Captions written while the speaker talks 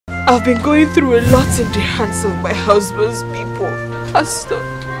I've been going through a lot in the hands of my husband's people. Pastor,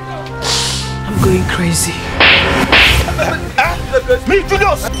 I'm going crazy. Me,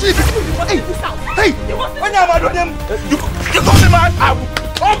 Julius! Hey! When am I doing them? You call me man? I will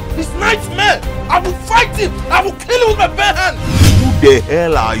come his nightmare! I will fight him! I will kill him with my bare hand! Who the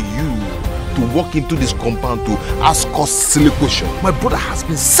hell are you to walk into this compound to ask us silly questions? My brother has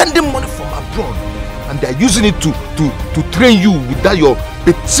been sending money from abroad and they are using it to train you with that your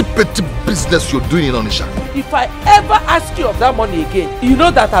petty business you're doing in Onisha. If I ever ask you of that money again, you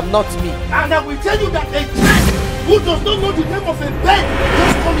know that I'm not me. And I will tell you that a child who does not know the name of a bed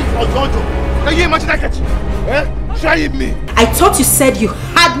just call it Ojojo. Can you imagine that catch? Eh? Try me. I thought you said you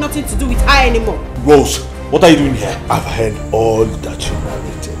had nothing to do with her anymore. Rose, what are you doing here? I've heard all that you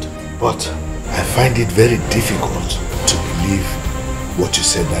narrated, but I find it very difficult to believe what you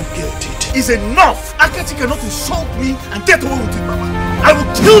said that girl did. It's enough! Akachi cannot insult me and get away with it, Mama. I will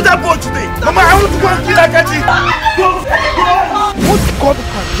kill that boy today! Mama, I want to go and kill Akachi! What God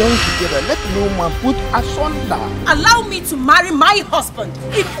has joined together, let no man put asunder. Allow me to marry my husband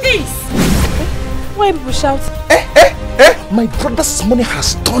in peace! Why people shout? My brother's money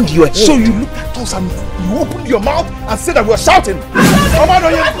has turned your head. So you looked at us and you opened your mouth and said that we were shouting.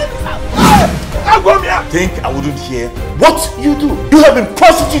 Think I wouldn't hear what you do? You have been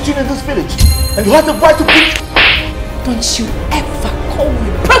prostituting in this village and you have the right to be. Don't you ever call me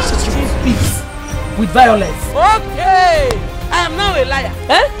prostitute, please, with violence. Okay, I am now a liar.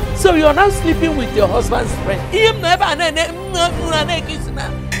 Eh? So you're now sleeping with your husband's friend. Him never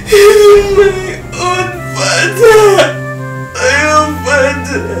My own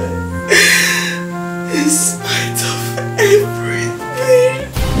father. In spite of everything,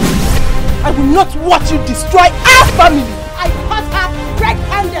 I will not watch you destroy our family.